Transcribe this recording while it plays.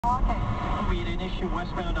We had an issue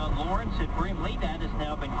westbound on Lawrence at Brimley. That has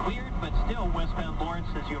now been cleared, but still westbound Lawrence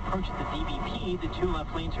as you approach the DVP, the two left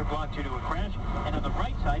lanes are blocked due to a crash. And on the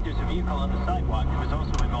right side, there's a vehicle on the sidewalk that was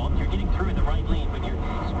also involved. You're getting through in the right lane, but you're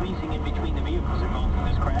squeezing in between the vehicles involved in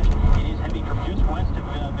this crash. It is heavy from just west of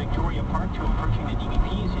Victoria Park to approaching the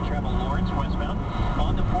DVP as you travel Lawrence westbound.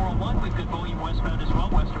 On the 401, we've got volume westbound as well,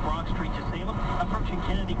 west of Brock Street to Salem, approaching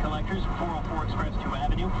Kennedy Collectors, 404 Express to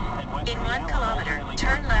Avenue, and west in 1 kilometer,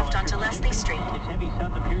 turn left onto Leslie Street. It's heavy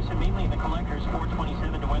south of Pearson, mainly in the Collectors,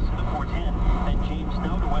 427 to west of the 410, then James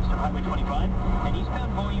Snow to west of Highway 25, and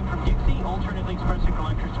eastbound volume from Dixie, alternately Express to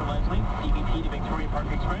Collectors to Leslie, DVP to Victoria Park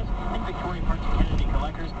Express, and Victoria Park to Kennedy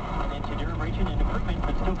Collectors, and then to Durham Region, an improvement,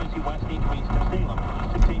 but still busy west 8 to east of Salem.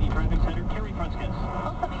 680 Traffic Center, Kerry Prunskis.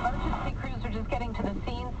 Also, the emergency crews are just getting to the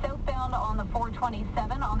scene. Southbound on the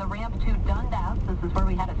 427 on the ramp to Dundas. This is where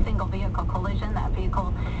we had a single vehicle collision. That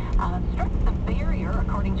vehicle struck the barrier,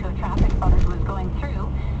 according to a traffic spotter who was going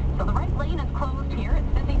through. So the right lane is closed here.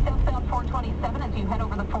 It's busy southbound 427 as you head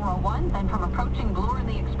over the 401. Then from approaching Bloor and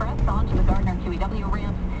the Express onto the Gardner QEW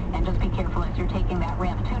ramp. And just be careful as you're taking that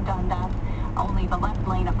ramp to Dundas. Only the left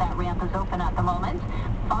lane of that ramp is open at the moment.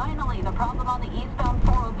 Finally, the problem on the eastbound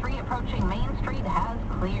 403 approaching Main Street has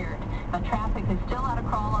cleared. But traffic is still at a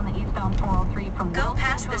crawl on the eastbound 403 from Go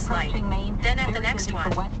past this light, Main. then at Very the next busy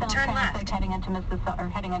one, for westbound turn traffic left. heading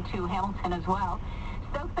into Hamilton as well.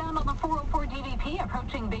 Southbound on the 404 DVP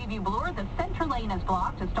approaching Bayview Bloor, the center lane is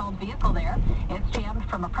blocked, a stalled vehicle there. It's jammed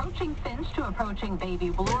from approaching Finch to approaching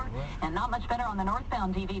Bayview Bloor, and not much better on the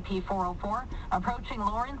northbound DVP 404. Approaching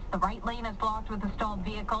Lawrence, the right lane is blocked with a stalled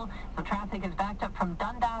vehicle, so traffic is backed up from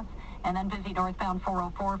Dundas, and then busy northbound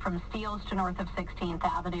 404 from Steeles to north of 16th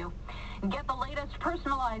Avenue. Get the latest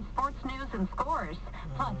personalized sports news and scores,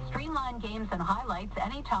 plus streamlined games and highlights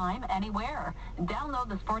anytime, anywhere. Download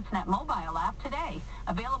the Sportsnet mobile app today.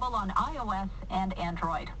 Available on iOS and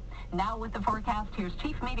Android. Now with the forecast, here's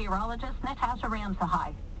Chief Meteorologist Natasha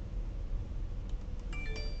Ramsahai.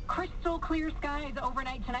 Crystal clear skies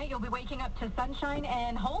overnight tonight. You'll be waking up to sunshine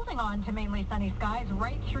and holding on to mainly sunny skies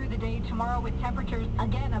right through the day tomorrow with temperatures,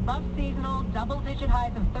 again, above seasonal, double-digit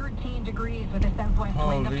highs of 13 degrees with a southwest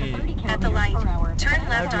wind up to 30 kilometers at the light, per hour. turn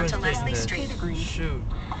left onto Leslie Street. Shoot.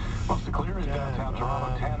 Mostly clear in downtown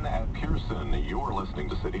Toronto, 10 at Pearson. You're listening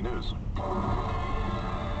to City News.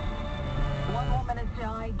 One woman has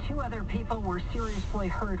died. 2 other people were seriously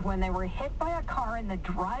hurt when they were hit by a car in the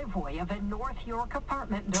driveway of a North York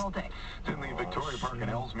apartment building. In the Victoria Park and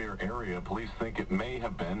Ellesmere area, police think it may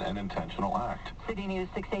have been an intentional act. City News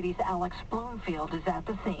 680's Alex Bloomfield is at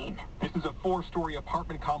the scene. This is a 4-story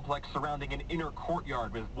apartment complex surrounding an inner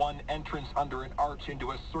courtyard with one entrance under an arch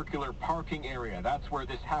into a circular parking area. That's where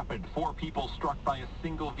this happened. 4 people struck by a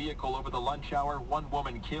single vehicle over the lunch hour. 1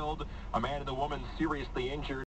 woman killed. A man and a woman seriously injured.